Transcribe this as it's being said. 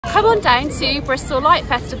Come on down to Bristol Light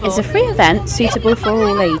Festival. It's a free event suitable for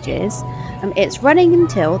all ages. It's running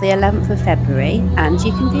until the 11th of February and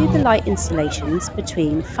you can view the light installations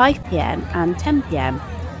between 5 p.m. and 10 p.m.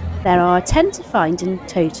 There are 10 to find in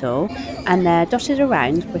total and they're dotted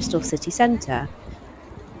around Bristol city centre.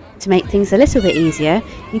 To make things a little bit easier,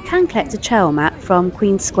 you can collect a trail map from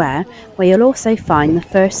Queen Square where you'll also find the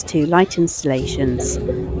first 2 light installations.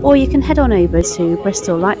 Or you can head on over to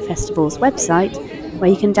Bristol Light Festival's website where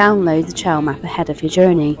you can download the trail map ahead of your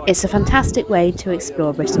journey. It's a fantastic way to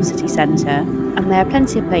explore Bristol city centre and there are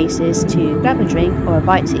plenty of places to grab a drink or a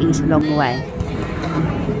bite to eat along the way.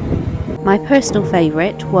 My personal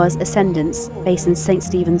favourite was Ascendance, based in St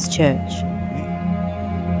Stephen's Church.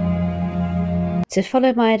 To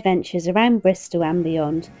follow my adventures around Bristol and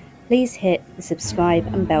beyond, please hit the subscribe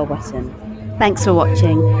and bell button. Thanks for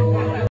watching.